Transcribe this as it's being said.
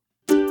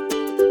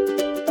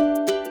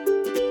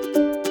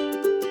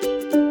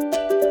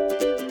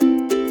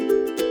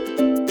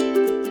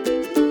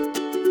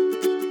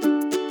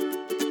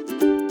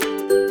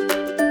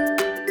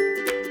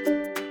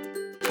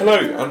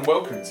Hello and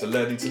welcome to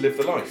Learning to Live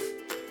the Life,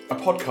 a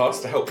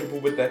podcast to help people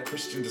with their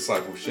Christian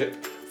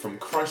discipleship from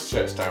Christ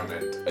Church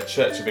Downend, a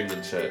Church of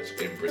England church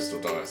in Bristol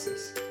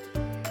Diocese.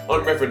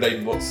 I'm Reverend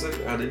Aidan Watson,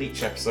 and in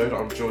each episode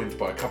I'm joined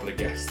by a couple of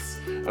guests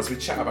as we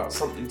chat about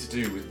something to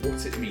do with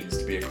what it means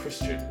to be a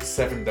Christian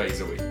 7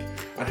 days a week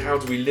and how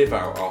do we live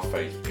out our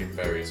faith in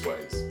various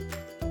ways.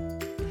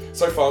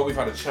 So far we've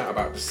had a chat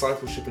about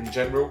discipleship in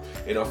general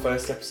in our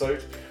first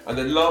episode, and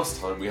then last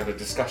time we had a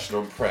discussion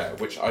on prayer,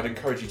 which I'd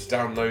encourage you to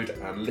download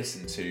and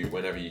listen to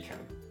whenever you can.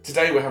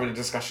 Today we're having a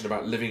discussion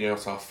about living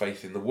out our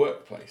faith in the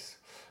workplace,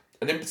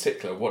 and in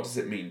particular, what does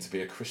it mean to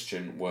be a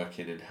Christian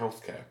working in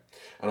healthcare?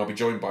 And I'll be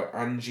joined by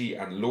Angie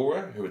and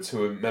Laura, who are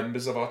two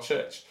members of our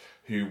church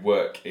who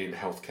work in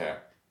healthcare.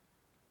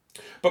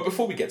 But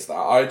before we get to that,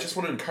 I just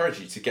want to encourage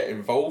you to get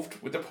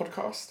involved with the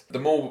podcast. The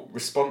more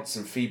response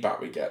and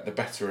feedback we get, the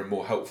better and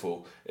more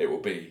helpful it will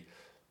be.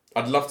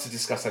 I'd love to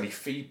discuss any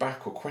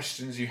feedback or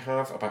questions you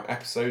have about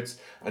episodes,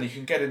 and you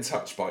can get in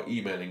touch by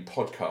emailing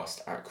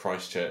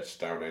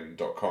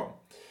podcast@christchurchdownend.com.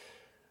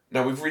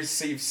 Now, we've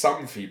received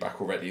some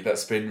feedback already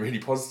that's been really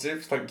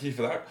positive, thank you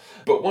for that.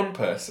 But one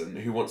person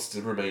who wants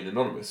to remain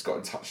anonymous got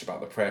in touch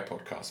about the prayer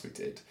podcast we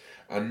did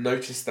and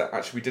noticed that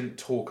actually we didn't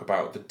talk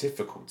about the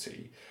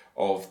difficulty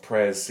of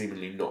prayers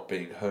seemingly not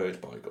being heard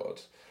by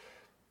God.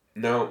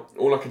 Now,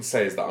 all I can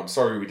say is that I'm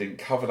sorry we didn't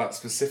cover that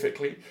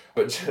specifically,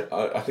 but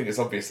I think it's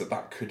obvious that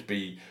that could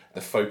be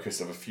the focus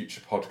of a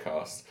future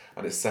podcast,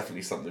 and it's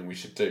definitely something we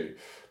should do.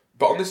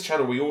 But on this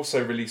channel, we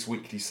also release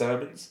weekly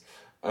sermons.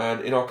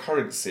 And in our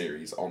current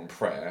series on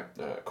prayer,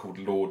 called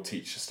Lord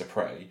Teach Us to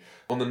Pray,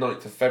 on the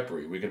 9th of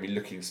February, we're going to be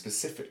looking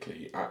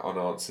specifically at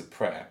unanswered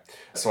prayer.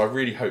 So I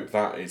really hope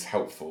that is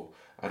helpful.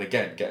 And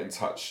again, get in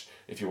touch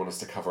if you want us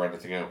to cover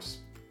anything else.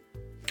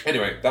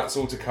 Anyway, that's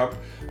all to come.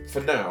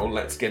 For now,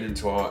 let's get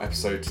into our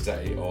episode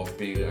today of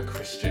being a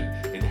Christian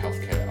in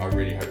healthcare. I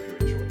really hope you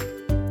enjoy.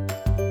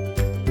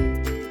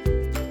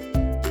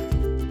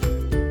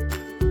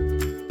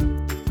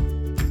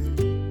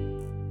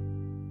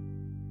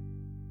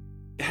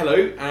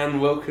 Hello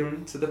and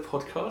welcome to the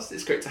podcast.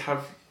 It's great to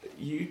have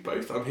you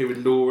both. I'm here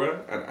with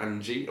Laura and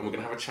Angie, and we're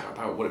going to have a chat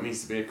about what it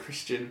means to be a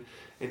Christian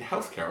in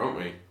healthcare, aren't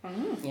we?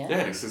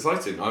 Yeah, it's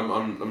exciting.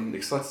 I'm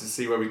excited to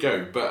see where we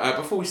go. But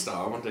before we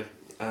start, I wonder,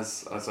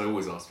 as I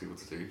always ask people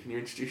to do, can you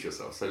introduce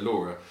yourself? So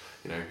Laura,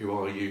 who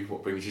are you?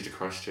 What brings you to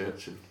Christ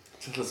Church? And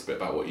tell us a bit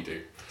about what you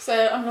do.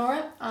 So I'm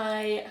Laura.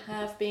 I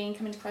have been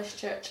coming to Christ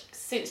Church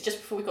since just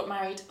before we got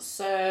married,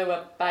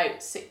 so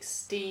about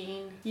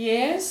 16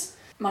 years.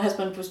 My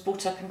husband was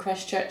brought up in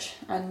Christ Church,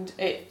 and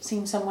it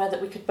seemed somewhere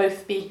that we could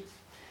both be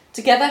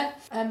together.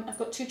 I've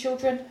got two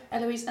children,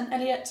 Eloise and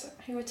Elliot,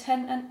 who are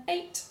 10 and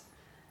 8,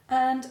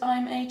 and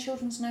I'm a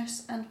children's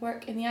nurse and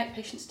work in the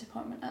outpatients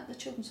department at the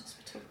Children's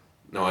Hospital.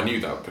 No, I knew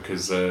that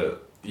because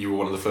you were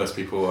one of the first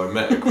people I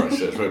met at Christ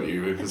Church, weren't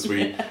you? Because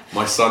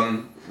my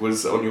son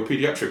was on your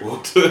paediatric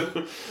ward.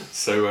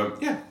 So,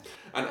 yeah.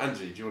 And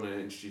Angie, do you want to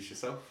introduce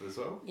yourself as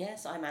well?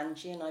 Yes, I'm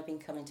Angie, and I've been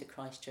coming to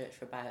Christ Church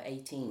for about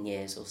 18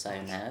 years or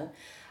so now.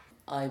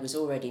 I was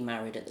already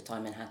married at the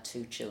time and had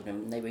two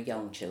children. They were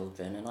young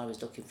children, and I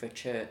was looking for a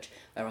church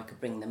where I could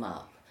bring them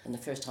up. And the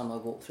first time I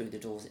walked through the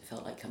doors, it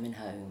felt like coming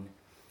home.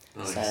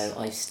 Nice. So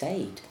I've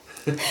stayed.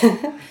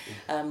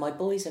 My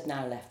boys have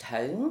now left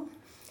home,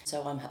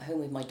 so I'm at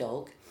home with my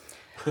dog.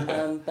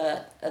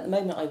 But at the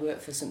moment I work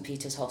for St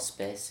Peter's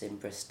Hospice in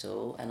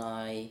Bristol, and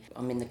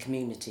I'm in the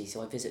community, so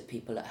I visit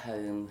people at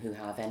home who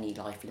have any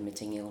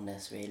life-limiting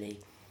illness, really.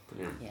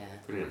 Brilliant. Yeah.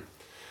 Brilliant.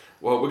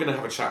 Well, we're going to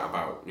have a chat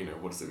about,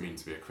 what does it mean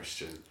to be a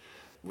Christian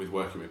with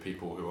working with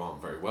people who aren't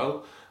very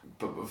well.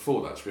 But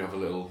before that, should we have a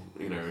little,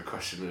 a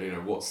question,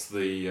 what's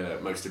the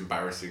most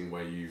embarrassing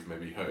way you've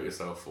maybe hurt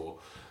yourself, or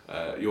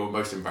your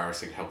most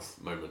embarrassing health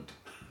moment?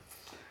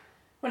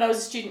 When I was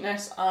a student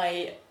nurse,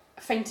 I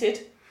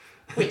fainted,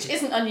 which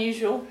isn't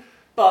unusual,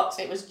 but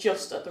it was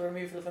just at the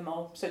removal of a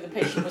mole. So the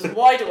patient was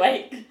wide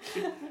awake,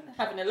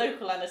 having a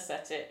local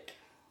anaesthetic,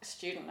 a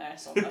student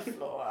nurse on the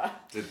floor.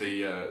 Did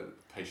the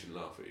patient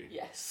laugh at you?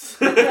 Yes.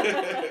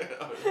 That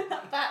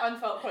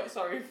one felt quite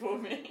sorry for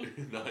me.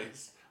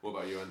 Nice. What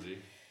about you, Angie?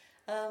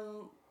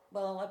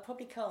 Well, I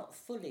probably can't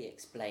fully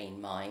explain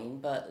mine,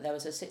 but there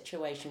was a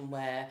situation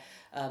where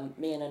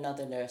me and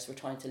another nurse were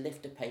trying to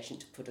lift a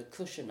patient to put a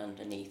cushion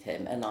underneath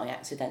him, and I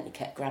accidentally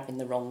kept grabbing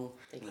the wrong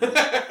thing.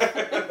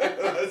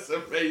 That's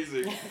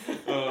amazing.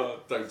 Oh,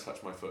 don't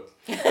touch my foot.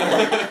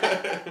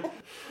 But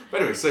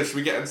anyway, so should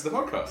we get into the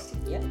podcast?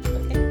 Yeah,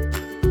 okay.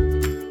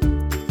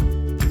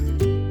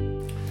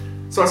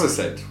 So as I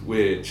said,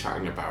 we're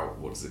chatting about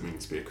what does it mean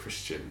to be a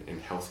Christian in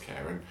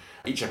healthcare, and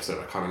each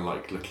episode I kind of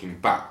like looking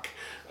back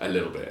a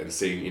little bit and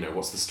seeing,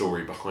 what's the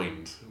story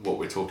behind what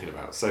we're talking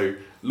about. So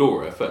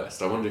Laura,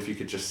 first, I wonder if you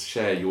could just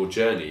share your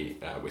journey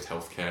with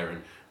healthcare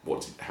and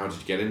how did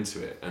you get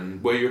into it,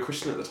 and were you a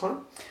Christian at the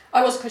time?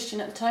 I was a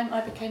Christian at the time. I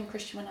became a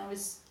Christian when I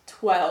was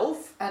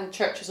 12, and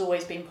church has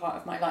always been part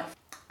of my life.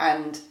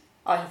 And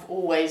I have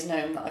always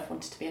known that I've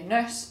wanted to be a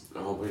nurse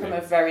from a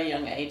very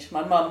young age.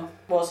 My mum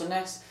was a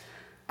nurse,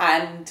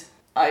 and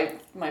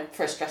my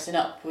first dressing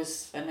up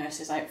was a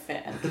nurse's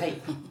outfit and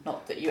cape.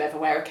 Not that you ever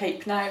wear a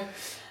cape now.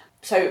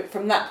 So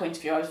from that point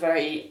of view, I was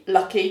very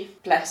lucky,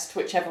 blessed,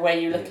 whichever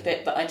way you look at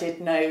it, that I did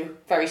know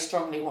very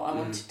strongly what I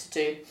wanted to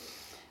do.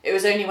 It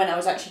was only when I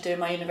was actually doing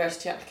my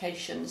university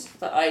applications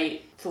that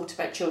I thought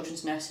about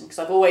children's nursing, because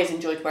I've always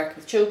enjoyed working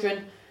with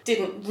children.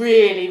 Didn't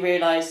really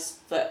realise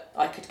that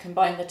I could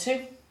combine the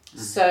two.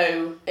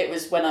 So it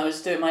was when I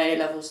was doing my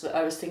A-levels that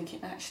I was thinking,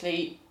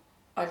 actually,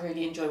 I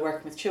really enjoy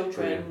working with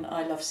children.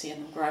 I love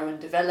seeing them grow and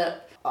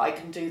develop. I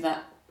can do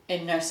that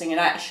in nursing. And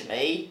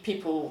actually,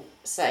 people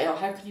say, oh,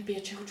 how can you be a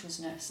children's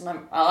nurse? And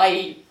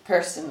I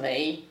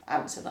personally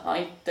answer that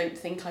I don't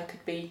think I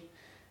could be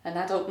an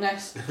adult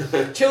nurse.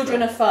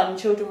 Children are fun.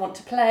 Children want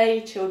to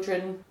play.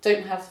 Children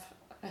don't have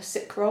a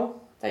sick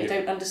role. They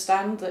don't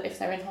understand that if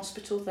they're in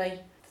hospital,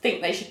 they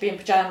think they should be in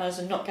pyjamas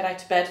and not get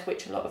out of bed,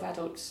 which a lot of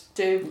adults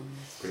do.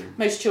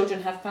 Most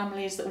children have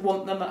families that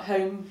want them at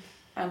home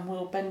and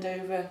will bend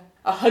over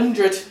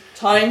 100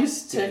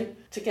 times to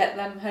get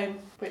them home,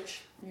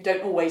 which you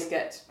don't always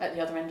get at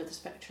the other end of the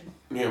spectrum.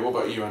 Yeah, what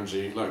about you,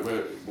 Angie? Like,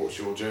 what's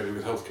your journey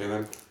with healthcare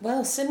then?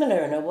 Well,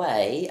 similar in a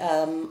way.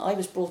 I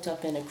was brought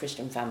up in a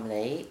Christian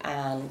family,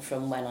 and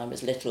from when I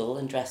was little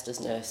and dressed as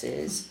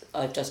nurses,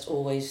 I've just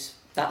always,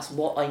 that's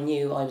what I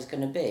knew I was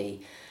going to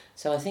be.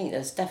 So I think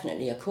there's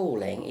definitely a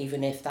calling,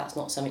 even if that's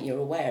not something you're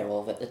aware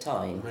of at the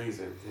time.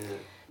 Amazing, yeah.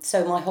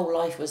 So my whole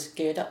life was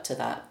geared up to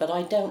that, but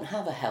I don't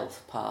have a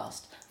health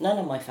past. None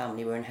of my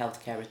family were in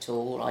healthcare at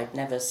all. I'd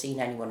never seen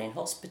anyone in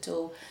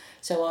hospital.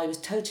 So I was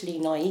totally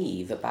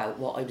naive about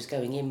what I was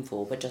going in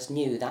for, but just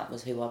knew that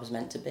was who I was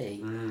meant to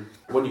be.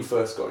 When you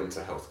first got into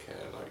healthcare,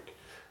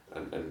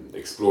 and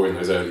exploring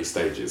those early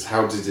stages,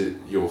 how did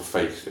your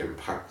faith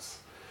impact,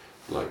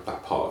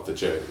 that part of the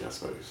journey, I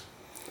suppose?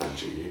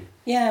 Angie, you?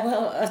 Yeah,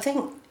 well, I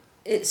think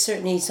it's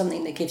certainly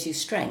something that gives you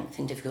strength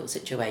in difficult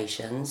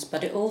situations,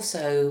 but it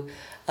also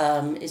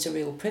is a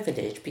real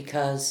privilege,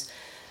 because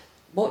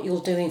what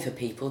you're doing for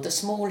people, the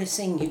smallest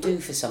thing you do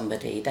for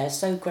somebody, they're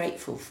so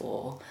grateful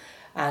for,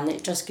 and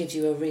it just gives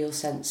you a real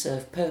sense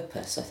of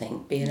purpose, I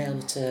think, being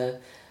able to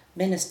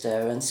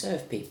minister and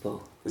serve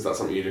people. Is that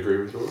something you'd agree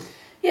with, Laura?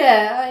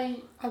 Yeah,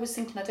 I was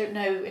thinking, I don't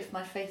know if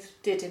my faith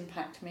did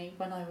impact me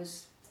when I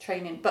was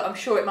training, but I'm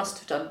sure it must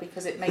have done,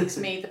 because it makes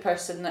me the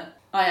person that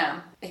I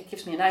am. It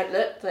gives me an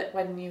outlet that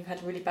when you've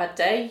had a really bad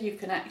day, you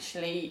can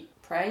actually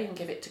pray and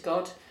give it to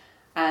God,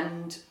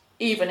 and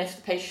even if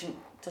the patient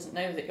doesn't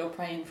know that you're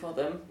praying for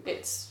them,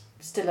 it's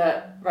still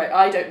right,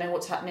 I don't know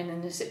what's happening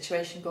in this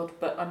situation, God,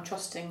 but I'm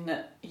trusting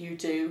that you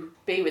do.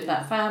 Be with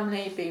that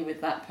family, be with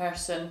that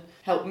person,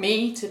 help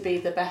me to be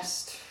the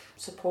best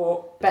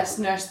support, best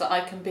nurse that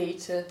I can be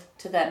to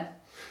them.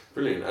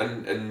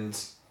 Brilliant. And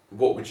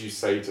what would you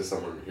say to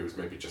someone who was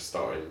maybe just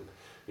starting,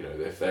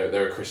 if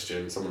they're a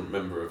Christian, someone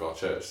member of our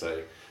church,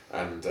 say,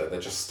 and they're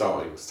just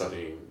starting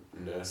studying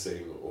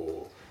nursing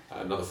or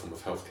another form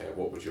of healthcare,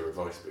 what would your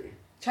advice be?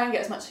 Try and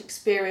get as much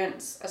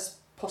experience as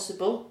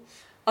possible.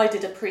 I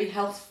did a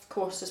pre-health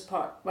course as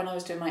part when I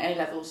was doing my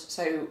A-levels,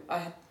 so I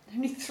had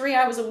only 3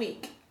 hours a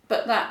week,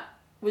 but that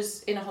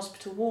was in a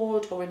hospital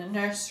ward or in a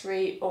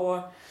nursery,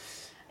 or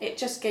it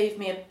just gave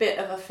me a bit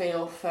of a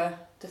feel for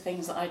the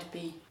things that I'd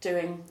be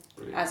doing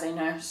as a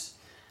nurse.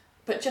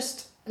 But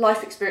just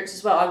life experience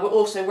as well. I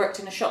also worked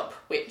in a shop,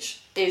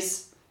 which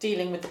is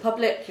dealing with the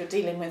public, you're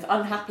dealing with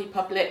unhappy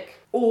public,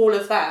 all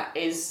of that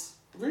is...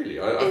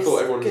 Really? I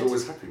thought everyone was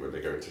always happy when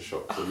they go into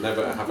shops and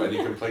never have any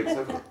complaints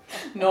ever.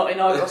 Not in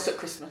Argos at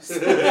Christmas.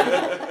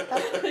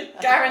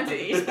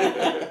 Guaranteed.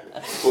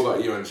 What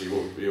about you, Angie?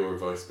 What would your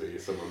advice be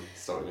if someone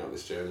starting out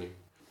this journey?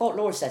 What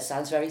Laura says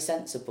sounds very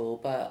sensible,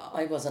 but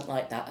I wasn't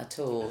like that at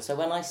all. So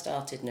when I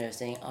started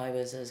nursing, I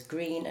was as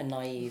green and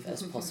naive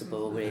as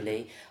possible,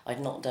 really. I'd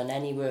not done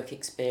any work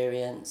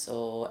experience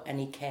or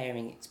any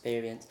caring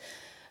experience.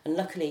 And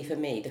luckily for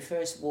me, the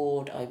first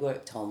ward I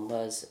worked on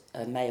was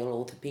a male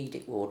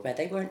orthopaedic ward where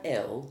they weren't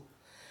ill,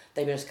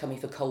 they were just coming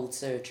for cold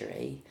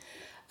surgery.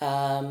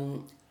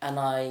 And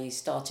I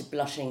started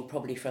blushing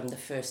probably from the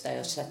first day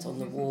I sat on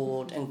the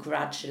ward, and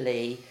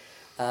gradually,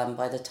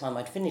 by the time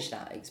I'd finished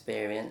that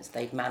experience,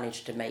 they'd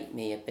managed to make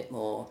me a bit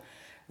more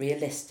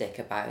realistic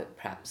about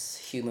perhaps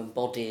human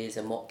bodies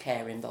and what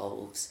care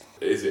involves.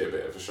 Is it a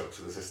bit of a shock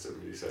to the system,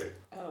 would you say?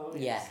 Oh,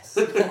 yes.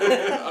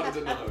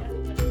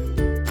 Undeniable.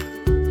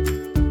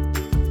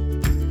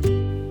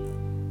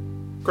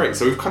 Great,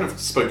 so we've kind of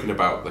spoken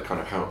about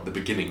the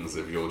beginnings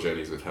of your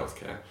journeys with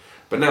healthcare,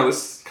 but now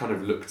let's kind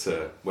of look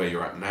to where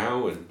you're at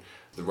now and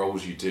the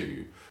roles you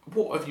do.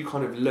 What have you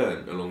kind of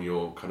learned along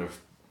your kind of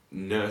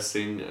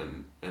nursing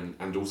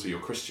and also your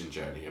Christian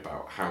journey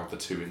about how the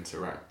two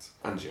interact?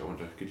 Angie, I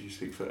wonder, could you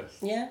speak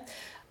first? Yeah,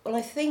 well,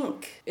 I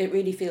think it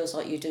really feels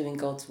like you're doing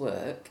God's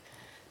work,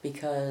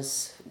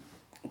 because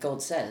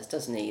God says,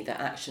 doesn't he,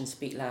 that actions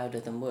speak louder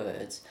than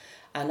words.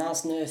 And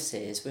as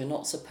nurses, we're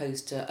not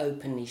supposed to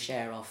openly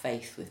share our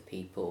faith with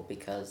people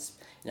because,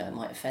 it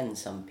might offend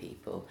some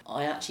people.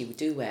 I actually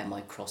do wear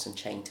my cross and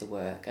chain to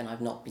work, and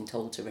I've not been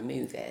told to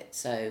remove it.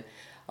 So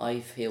I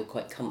feel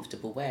quite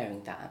comfortable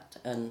wearing that.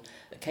 And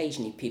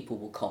occasionally people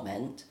will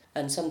comment.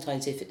 And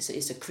sometimes if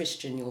it's a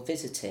Christian you're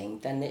visiting,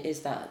 then it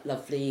is that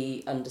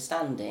lovely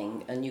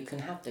understanding and you can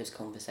have those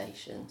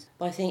conversations.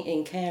 But I think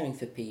in caring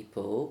for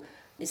people,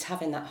 it's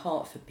having that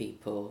heart for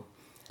people.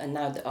 And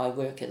now that I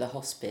work at the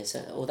hospice,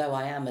 although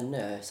I am a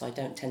nurse, I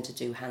don't tend to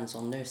do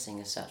hands-on nursing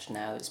as such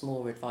now. It's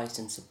more advice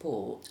and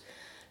support.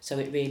 So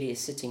it really is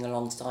sitting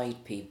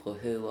alongside people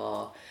who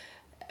are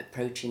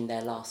approaching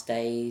their last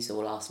days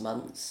or last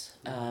months,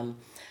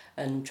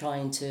 and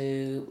trying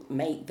to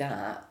make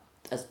that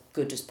as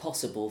good as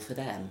possible for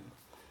them.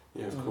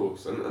 Yeah, of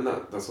course. And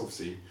that's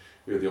obviously,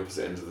 you're at the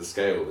opposite end of the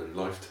scale in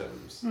life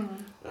terms.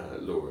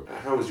 Laura,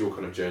 how has your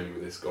kind of journey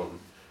with this gone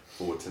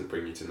forward to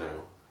bring you to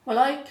now? Well,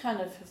 I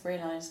kind of have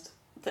realised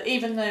that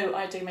even though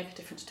I do make a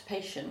difference to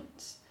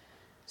patients,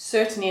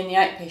 certainly in the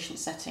outpatient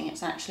setting,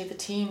 it's actually the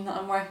team that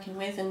I'm working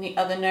with and the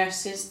other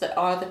nurses that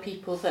are the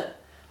people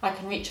that I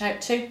can reach out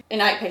to. In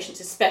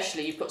outpatients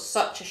especially, you've got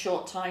such a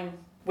short time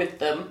with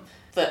them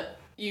that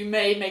you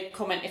may make a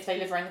comment if they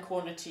live around the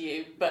corner to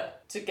you,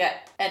 but to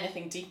get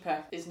anything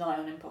deeper is nigh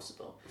on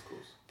impossible. Of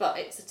course. But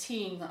it's a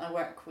team that I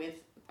work with.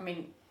 I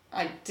mean,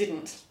 I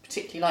didn't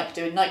particularly like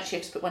doing night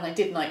shifts, but when I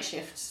did night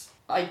shifts,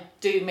 I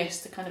do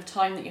miss the kind of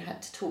time that you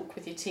had to talk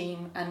with your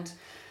team, and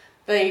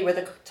they were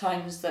the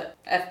times that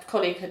a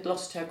colleague had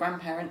lost her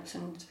grandparent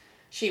and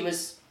she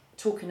was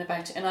talking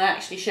about it, and I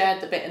actually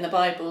shared the bit in the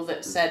Bible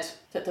that said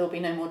that there will be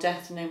no more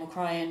death and no more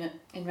crying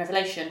in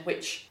Revelation,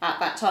 which at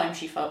that time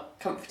she felt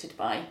comforted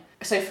by.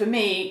 So for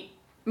me,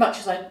 much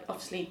as I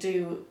obviously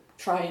do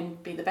try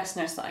and be the best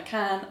nurse that I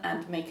can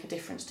and make a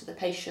difference to the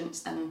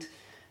patients and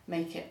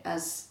make it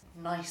as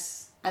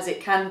nice as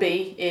it can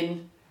be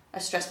in a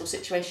stressful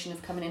situation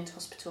of coming into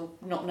hospital,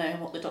 not knowing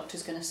what the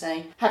doctor's going to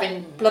say,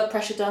 having blood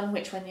pressure done,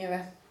 which when you're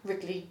a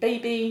wriggly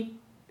baby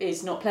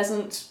is not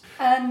pleasant.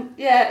 And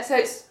yeah,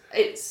 so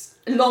it's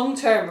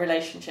long-term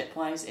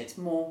relationship-wise, it's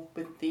more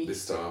with the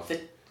staff, the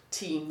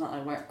team that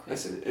I work with.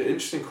 It's an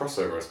interesting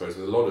crossover, I suppose,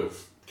 with a lot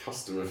of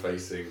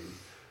customer-facing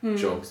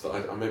jobs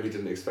that I maybe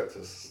didn't expect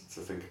us to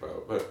think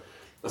about. But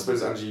I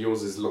suppose, Angie,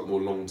 yours is a lot more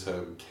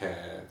long-term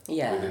care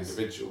with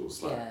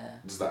individuals. Like,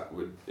 is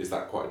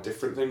that quite a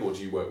different thing, or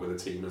do you work with a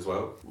team as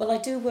well? Well, I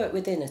do work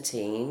within a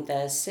team.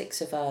 There's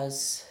 6 of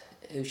us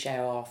who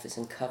share our office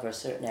and cover a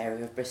certain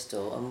area of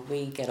Bristol, and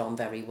we get on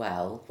very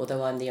well,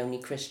 although I'm the only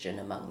Christian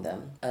among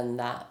them, and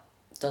that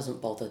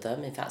doesn't bother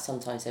them. In fact,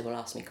 sometimes they will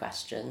ask me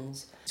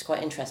questions. It's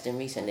quite interesting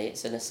recently,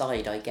 it's an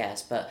aside I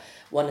guess, but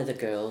one of the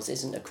girls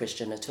isn't a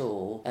Christian at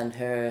all, and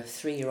her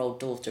 3-year-old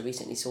daughter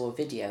recently saw a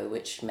video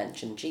which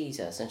mentioned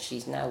Jesus, and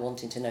she's now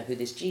wanting to know who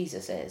this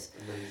Jesus is.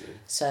 Amazing.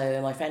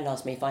 So my friend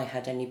asked me if I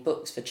had any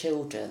books for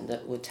children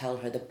that would tell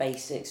her the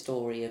basic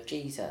story of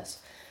Jesus.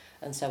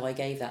 And so I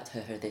gave that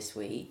to her this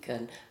week,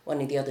 and one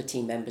of the other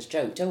team members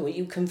joked, "Oh, are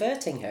you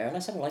converting her?" And I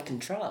said, "Well, I can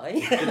try."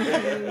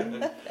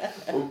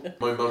 Well,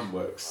 my mum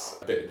works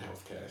a bit in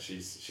healthcare.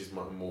 She's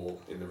more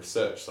in the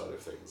research side of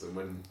things, and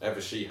whenever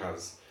she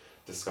has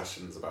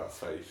discussions about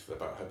faith,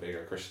 about her being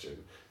a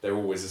Christian, they're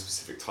always a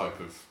specific type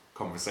of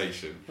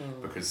conversation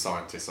because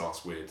scientists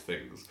ask weird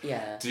things.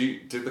 Yeah. Do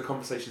the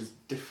conversations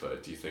differ,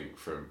 do you think,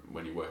 from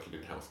when you're working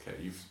in healthcare?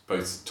 You've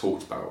both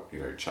talked about,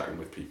 chatting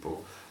with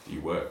people that you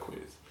work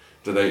with.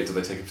 Do they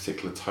take a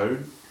particular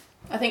tone?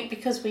 I think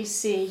because we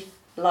see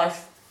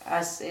life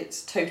as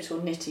its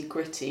total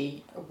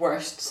nitty-gritty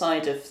worst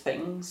side of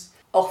things,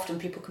 often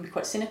people can be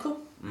quite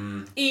cynical.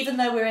 Even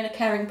though we're in a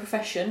caring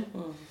profession,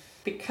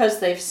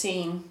 because they've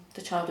seen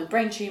the child with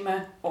brain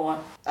tumour or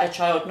a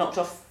child knocked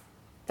off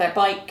their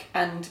bike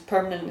and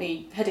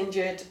permanently head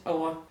injured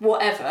or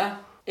whatever,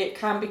 it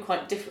can be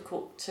quite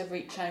difficult to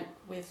reach out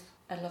with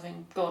a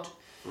loving God.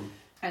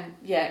 And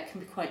it can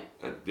be quite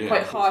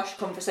harsh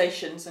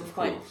conversations and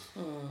quite.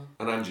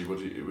 And Angie, would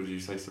you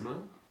say similar?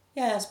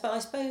 Yes, but I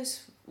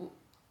suppose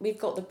we've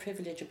got the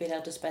privilege of being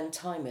able to spend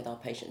time with our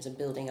patients and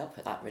building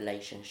up that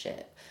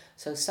relationship.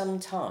 So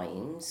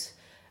sometimes,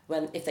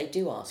 if they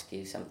do ask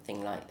you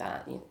something like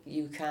that,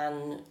 you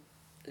can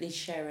at least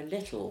share a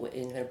little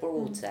in a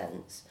broad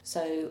sense.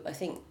 So I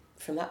think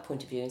from that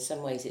point of view, in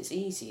some ways it's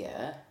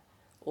easier,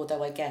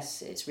 although I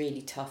guess it's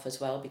really tough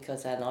as well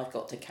because then I've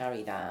got to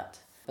carry that.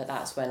 But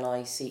that's when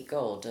I seek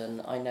God and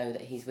I know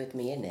that He's with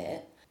me in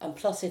it. And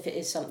plus, if it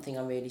is something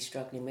I'm really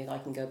struggling with, I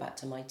can go back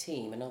to my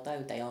team. And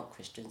although they aren't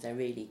Christians, they're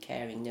really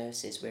caring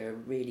nurses. We're a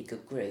really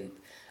good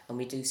group and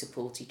we do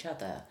support each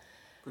other.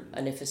 Brilliant.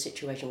 And if a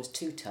situation was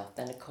too tough,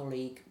 then a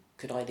colleague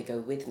could either go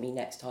with me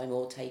next time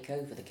or take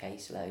over the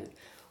caseload.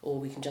 Or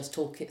we can just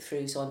talk it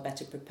through so I'm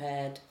better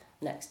prepared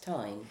next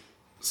time.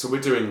 So we're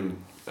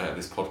doing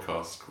this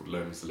podcast called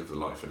Learning to Live the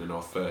Life. And in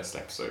our first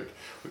episode,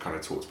 we kind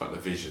of talked about the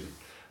vision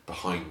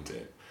behind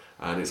it,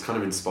 and it's kind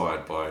of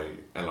inspired by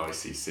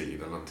LICC,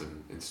 the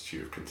London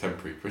Institute of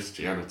Contemporary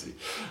Christianity,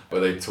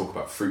 where they talk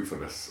about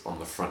fruitfulness on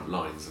the front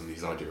lines and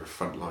these idea of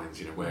front lines,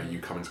 where you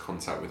come into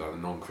contact with either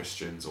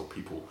non-Christians or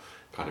people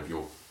kind of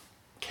you're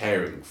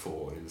caring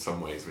for in some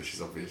ways, which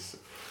is obvious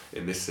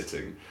in this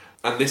sitting.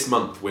 And this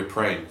month we're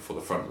praying for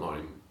the front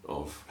line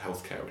of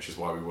healthcare, which is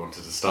why we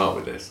wanted to start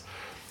with this.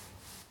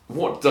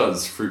 What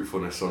does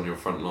fruitfulness on your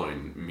front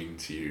line mean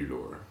to you,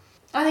 Laura?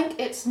 I think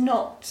it's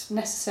not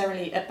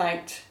necessarily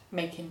about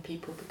making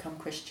people become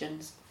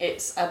Christians.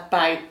 It's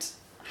about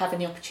having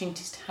the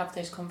opportunities to have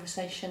those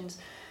conversations.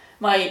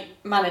 My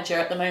manager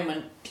at the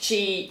moment,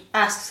 she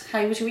asks,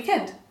 how was your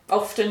weekend?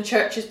 Often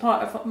church is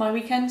part of my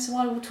weekend, so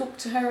I will talk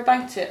to her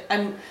about it.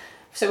 And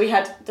so we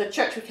had the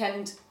church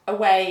weekend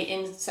away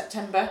in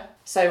September.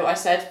 So I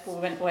said, well,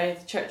 we went away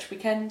the church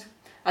weekend.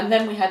 And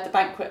then we had the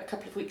banquet a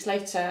couple of weeks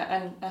later,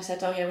 and I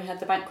said, oh yeah, we had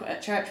the banquet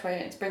at church where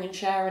it's bring and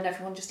share and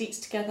everyone just eats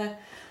together.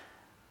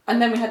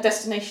 And then we had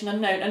Destination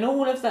Unknown, and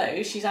all of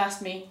those, she's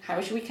asked me, how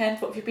was your weekend,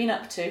 what have you been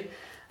up to?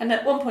 And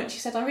at one point she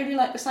said, I really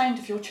like the sound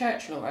of your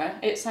church, Laura.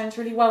 It sounds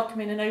really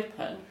welcoming and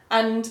open.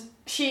 And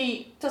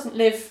she doesn't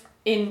live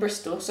in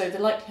Bristol, so the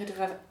likelihood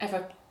of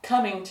ever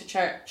coming to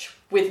church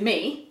with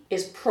me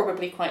is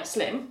probably quite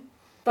slim.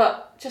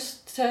 But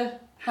just to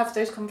have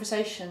those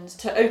conversations,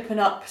 to open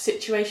up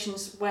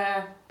situations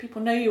where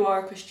people know you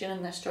are a Christian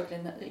and they're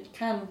struggling, that they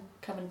can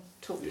come and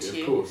talk to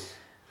you. Of course.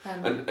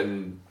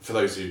 And for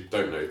those who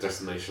don't know,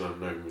 Destination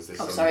Unknown was this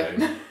Sunday. Sorry.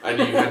 And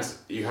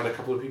you had a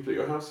couple of people at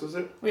your house, was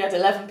it? We had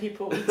 11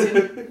 people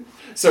eating.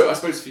 So I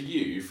suppose for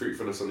you,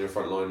 fruitfulness on your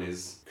front line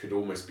could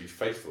almost be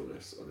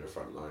faithfulness on your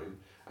front line,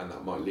 and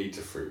that might lead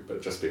to fruit,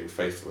 but just being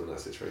faithful in that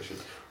situation.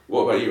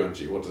 What about you,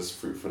 Angie? What does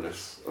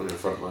fruitfulness on your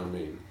front line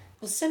mean?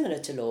 Well, similar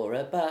to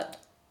Laura,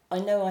 but I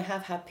know I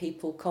have had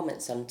people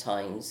comment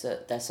sometimes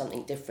that there's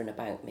something different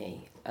about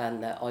me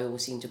and that I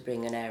always seem to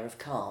bring an air of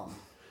calm.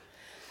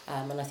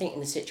 And I think in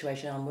the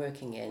situation I'm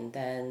working in,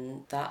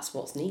 then that's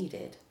what's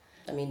needed.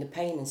 I mean, the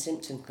pain and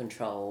symptom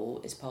control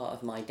is part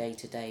of my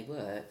day-to-day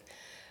work,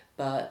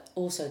 but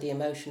also the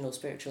emotional,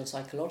 spiritual,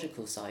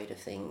 psychological side of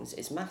things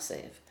is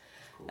massive.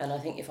 And I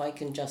think if I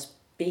can just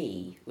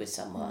be with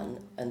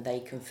someone and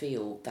they can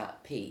feel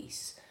that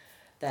peace,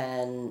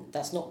 then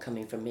that's not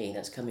coming from me,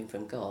 that's coming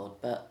from God,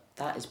 but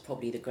that is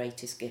probably the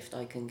greatest gift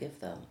I can give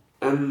them.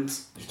 And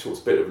you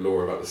talked a bit of,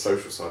 Laura, about the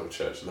social side of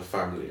church and the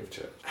family of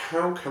church.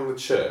 How can the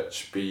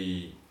church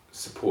be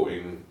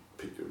supporting,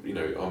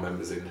 our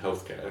members in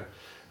healthcare,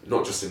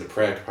 not just in a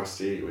prayer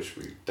capacity, which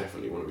we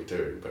definitely want to be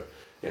doing, but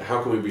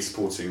how can we be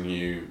supporting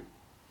you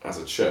as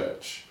a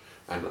church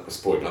and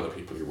supporting other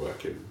people who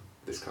work in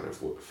this kind of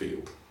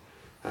field?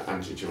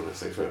 Angie, do you want to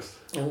say first?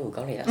 Oh,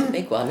 golly, that's a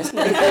big one, isn't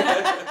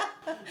it?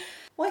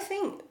 Well, I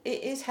think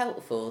it is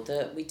helpful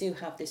that we do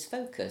have this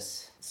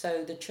focus.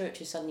 So the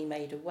church is suddenly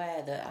made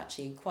aware that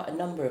actually quite a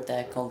number of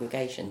their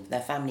congregation,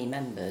 their family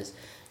members,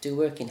 do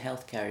work in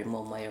healthcare in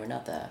one way or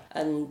another.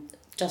 And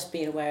just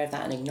being aware of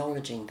that and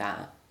acknowledging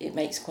that, it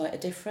makes quite a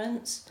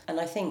difference. And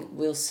I think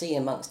we'll see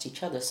amongst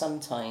each other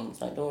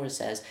sometimes, like Laura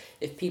says,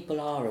 if people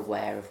are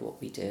aware of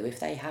what we do, if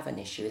they have an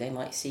issue, they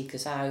might seek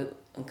us out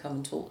and come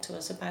and talk to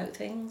us about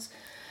things.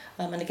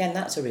 And again,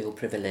 that's a real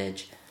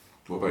privilege.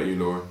 What about you,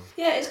 Laura?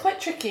 Yeah, it's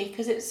quite tricky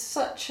because it's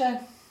such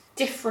a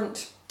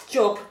different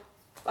job.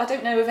 I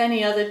don't know of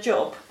any other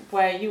job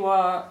where you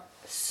are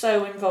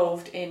so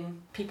involved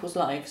in people's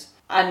lives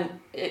and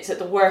it's at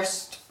the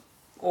worst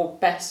or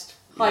best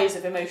highs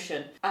of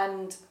emotion.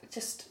 And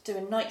just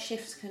doing night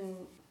shifts can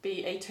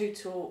be a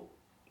total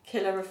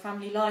killer of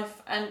family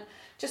life. And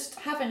just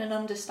having an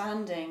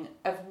understanding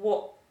of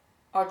what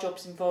our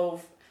jobs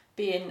involve,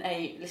 being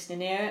a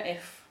listening ear,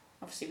 if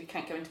obviously we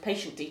can't go into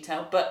patient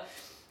detail, but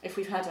if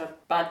we've had a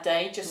bad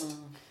day,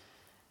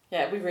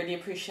 we really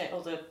appreciate all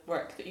the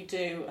work that you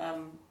do.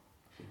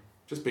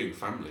 Just being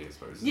family, I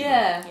suppose.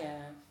 Yeah.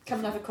 Come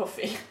and have a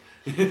coffee.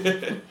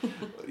 Yeah,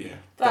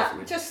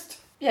 definitely.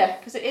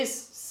 Because it is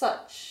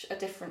such a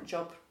different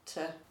job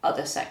to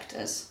other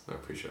sectors. I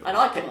appreciate that. And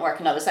I couldn't work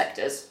in other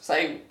sectors,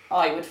 so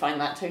I would find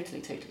that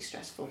totally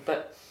stressful.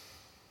 But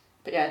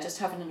yeah, just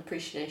having an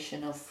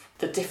appreciation of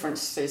the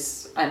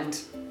differences and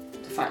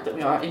the fact that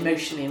we are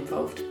emotionally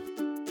involved.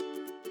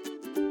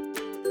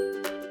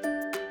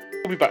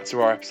 We'll be back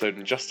to our episode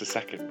in just a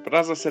second, but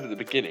as I said at the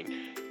beginning,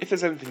 if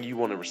there's anything you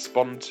want to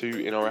respond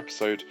to in our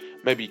episode,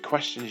 maybe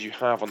questions you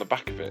have on the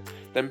back of it,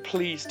 then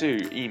please do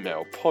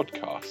email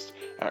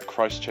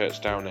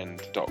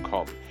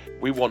podcast@christchurchdownend.com.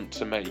 We want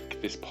to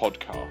make this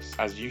podcast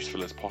as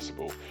useful as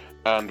possible,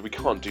 and we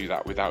can't do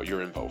that without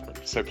your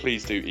involvement, so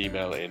please do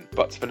email in.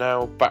 But for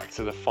now, back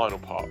to the final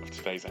part of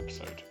today's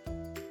episode.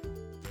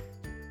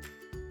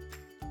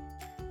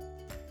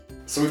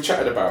 So we've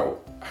chatted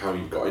about how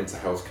you got into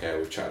healthcare,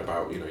 we've chatted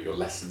about, your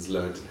lessons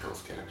learned in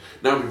healthcare.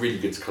 Now it'd be really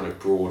good to kind of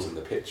broaden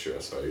the picture, I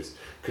suppose,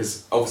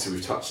 because obviously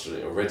we've touched on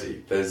it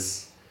already.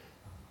 There's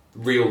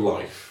real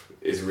life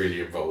is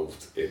really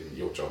involved in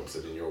your jobs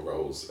and in your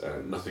roles,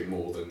 nothing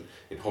more than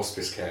in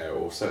hospice care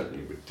or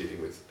certainly with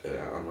dealing with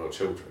unwell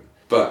children.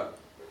 But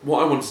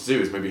what I want to do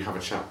is maybe have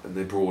a chat in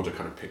the broader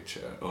kind of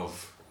picture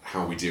of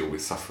how we deal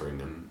with suffering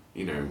and,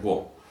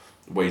 what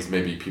ways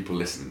maybe people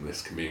listening to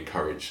this can be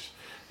encouraged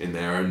in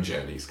their own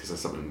journeys, because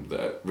that's something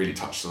that really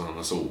touches on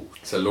us all.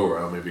 So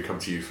Laura, I'll maybe come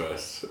to you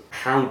first.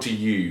 How do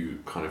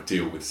you kind of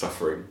deal with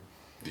suffering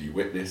that you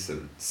witness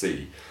and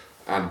see,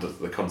 and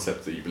the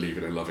concept that you believe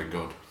in a loving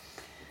God?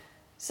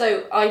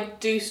 So I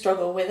do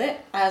struggle with it,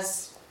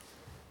 as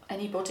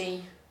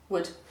anybody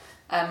would.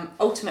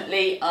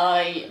 Ultimately,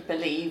 I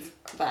believe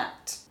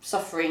that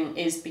suffering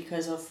is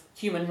because of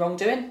human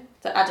wrongdoing,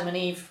 that Adam and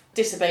Eve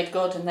disobeyed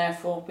God and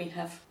therefore we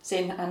have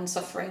sin and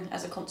suffering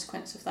as a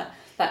consequence of that.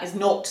 That is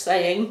not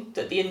saying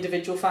that the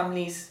individual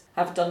families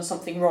have done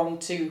something wrong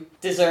to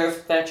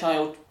deserve their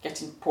child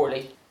getting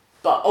poorly.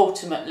 But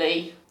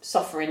ultimately,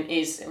 suffering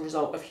is a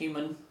result of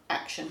human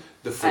action.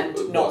 The fall, and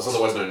what's not,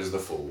 otherwise known as the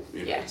fall.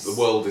 You know, yes. The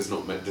world is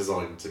not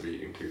designed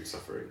to include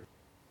suffering.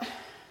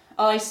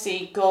 I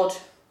see God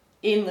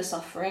in the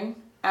suffering,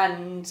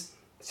 and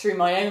through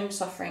my own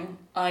suffering,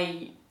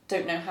 I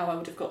don't know how I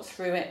would have got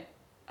through it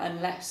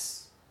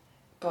unless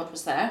God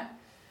was there.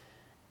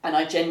 And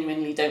I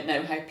genuinely don't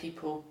know how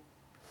people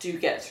do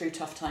get through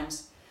tough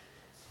times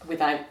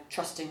without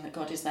trusting that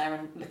God is there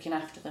and looking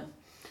after them.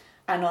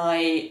 And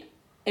I,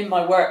 in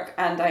my work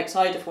and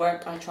outside of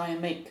work, I try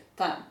and make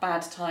that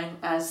bad time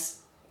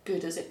as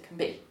good as it can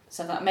be.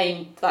 So that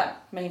may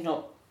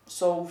not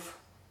solve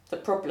the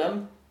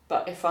problem,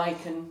 but if I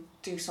can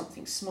do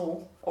something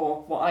small,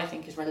 or what I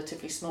think is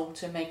relatively small,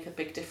 to make a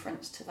big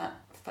difference to that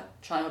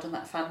child and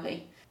that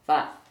family,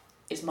 that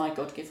is my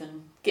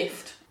God-given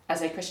gift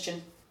as a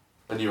Christian.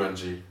 And you,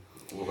 Angie,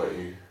 what about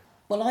you?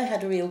 Well, I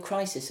had a real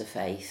crisis of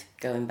faith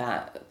going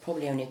back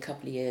probably only a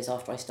couple of years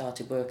after I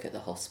started work at the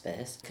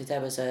hospice, because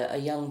there was a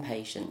young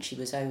patient. She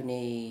was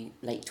only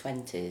late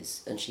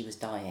 20s and she was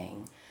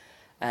dying,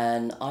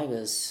 and I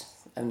was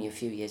only a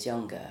few years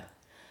younger,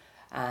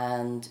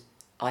 and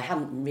I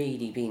hadn't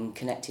really been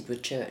connected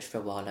with church for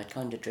a while. I'd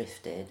kind of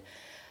drifted,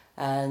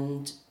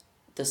 and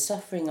the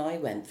suffering I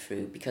went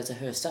through because of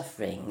her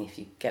suffering, if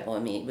you get what I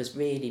mean, it was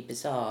really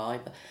bizarre.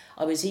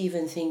 I was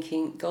even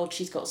thinking, God,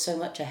 she's got so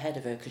much ahead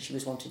of her because she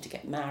was wanting to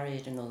get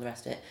married and all the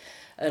rest of it.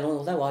 And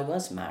although I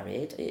was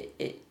married,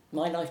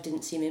 my life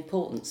didn't seem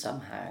important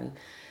somehow.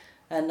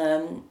 And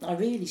I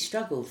really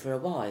struggled for a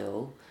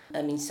while.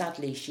 I mean,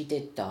 sadly, she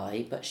did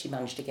die, but she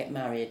managed to get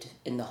married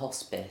in the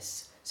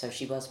hospice. So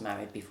she was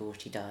married before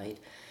she died.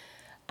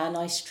 And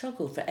I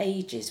struggled for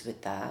ages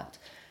with that.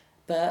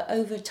 But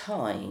over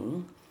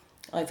time,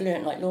 I've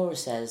learnt, like Laura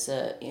says,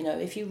 that, you know,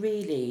 if you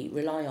really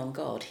rely on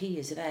God, He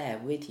is there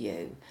with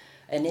you.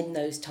 And in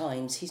those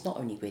times, He's not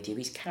only with you,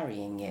 He's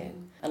carrying you.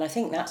 And I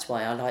think that's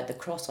why I like the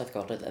cross I've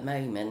got at the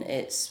moment.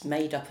 It's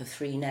made up of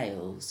 3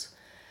 nails.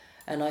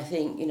 And I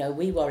think, you know,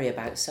 we worry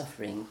about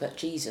suffering, but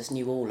Jesus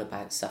knew all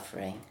about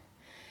suffering.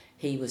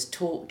 He was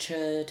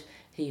tortured,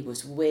 He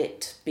was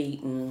whipped,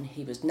 beaten,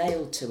 He was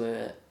nailed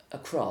to a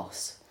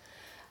cross.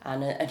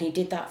 And He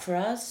did that for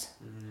us.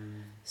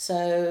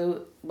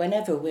 So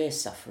whenever we're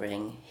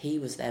suffering, He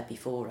was there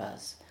before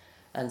us.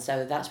 And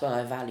so that's why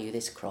I value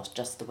this cross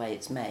just the way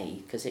it's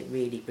made, because it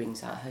really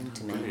brings that home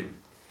to me. Brilliant.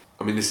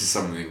 I mean, this is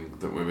something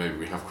that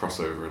we have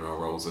crossover in our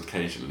roles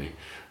occasionally,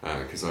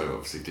 because I'm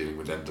obviously dealing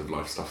with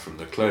end-of-life stuff from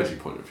the clergy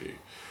point of view.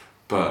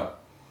 But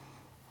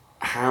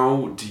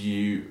how do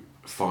you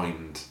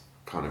find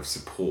kind of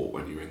support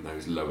when you're in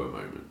those lower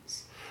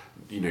moments?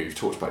 You know, you've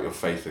talked about your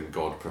faith in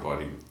God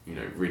providing, you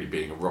know, really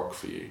being a rock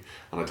for you,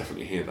 and I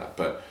definitely hear that.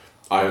 But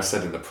I have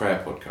said in the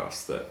prayer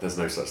podcast that there's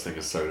no such thing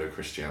as solo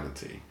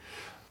Christianity.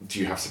 Do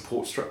you have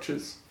support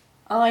structures?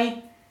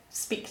 I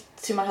speak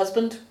to my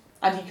husband,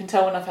 and he can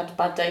tell when I've had a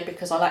bad day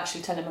because I'll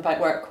actually tell him about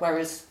work,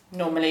 whereas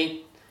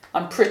normally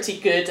I'm pretty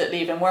good at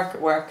leaving work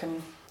at work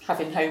and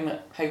having home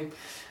at home.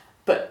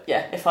 But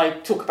yeah, if I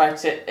talk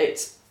about it,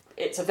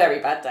 it's a very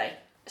bad day.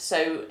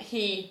 So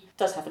he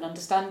does have an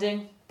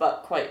understanding,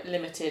 but quite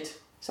limited.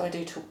 So I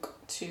do talk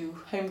to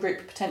home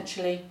group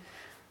potentially.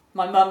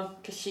 My mum,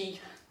 because she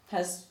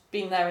has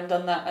been there and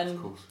done that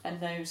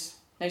and knows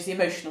the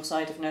emotional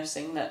side of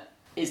nursing that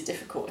is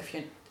difficult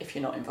if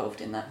you're not involved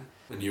in that.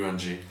 And you,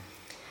 Angie?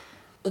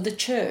 Well, the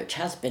church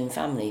has been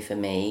family for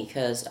me,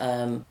 because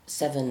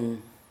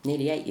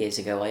nearly 8 years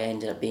ago I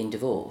ended up being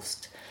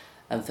divorced.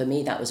 And for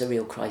me that was a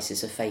real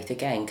crisis of faith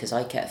again, because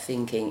I kept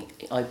thinking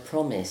I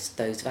promised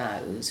those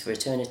vows for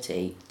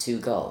eternity to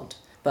God.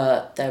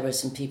 But there were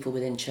some people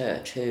within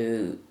church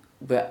who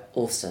were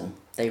awesome.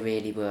 They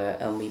really were,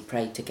 and we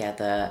prayed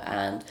together,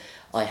 and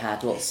I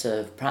had lots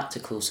of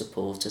practical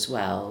support as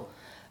well.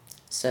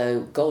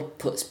 So God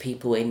puts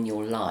people in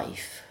your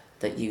life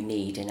that you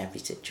need in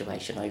every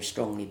situation. I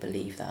strongly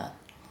believe that.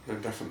 No,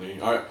 definitely.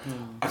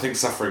 I think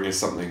suffering is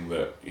something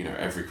that, you know,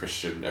 every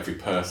Christian, every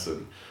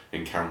person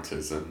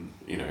encounters, and,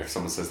 you know, if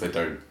someone says they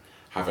don't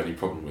have any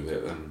problem with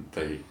it,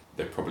 then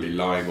they're probably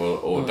lying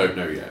or don't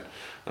know yet.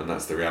 And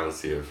that's the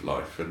reality of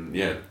life. And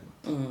yeah,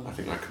 I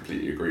think I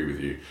completely agree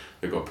with you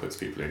that God puts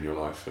people in your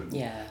life and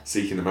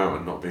seeking them out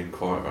and not being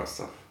quiet about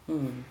stuff.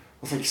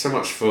 Well, thank you so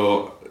much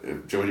for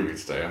joining me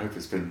today. I hope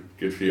it's been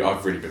good for you.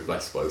 I've really been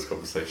blessed by this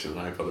conversation, and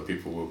I hope other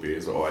people will be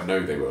as well. I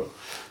know they will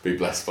be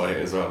blessed by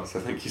it as well. So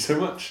thank you so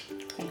much.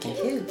 Thank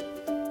you.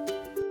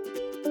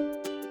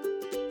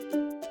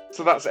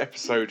 So that's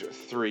episode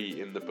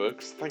 3 in the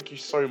books. Thank you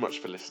so much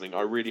for listening.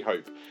 I really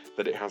hope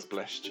that it has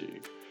blessed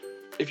you.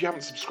 If you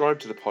haven't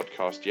subscribed to the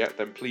podcast yet,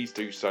 then please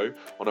do so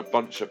on a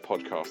bunch of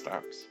podcast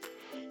apps.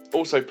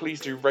 Also, please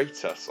do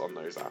rate us on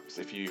those apps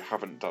if you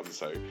haven't done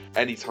so.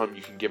 Anytime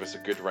you can give us a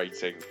good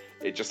rating,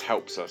 it just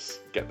helps us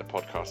get the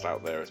podcast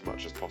out there as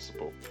much as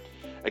possible.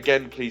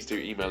 Again, please do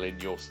email in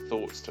your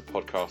thoughts to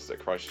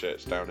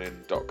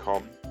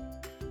podcast@christchurchdownin.com.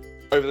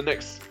 Over the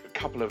next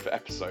couple of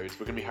episodes,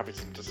 we're going to be having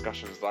some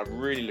discussions that I'm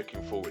really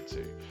looking forward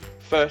to.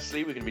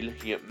 Firstly, we're going to be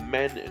looking at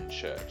men in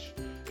church.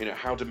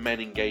 How do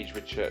men engage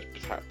with church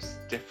perhaps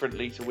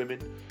differently to women?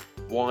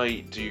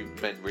 Why do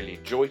men really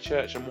enjoy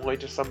church, and why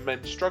do some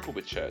men struggle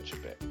with church a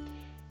bit?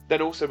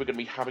 Then also we're going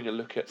to be having a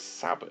look at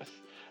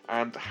Sabbath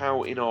and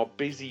how in our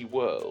busy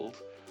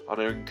world, on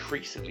our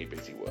increasingly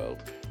busy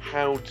world,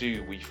 how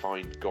do we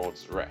find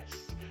God's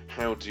rest?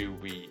 How do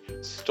we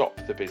stop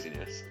the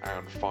busyness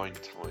and find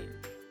time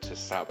to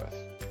Sabbath?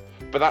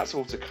 But that's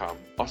all to come.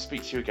 I'll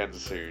speak to you again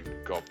soon.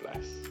 God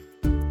bless.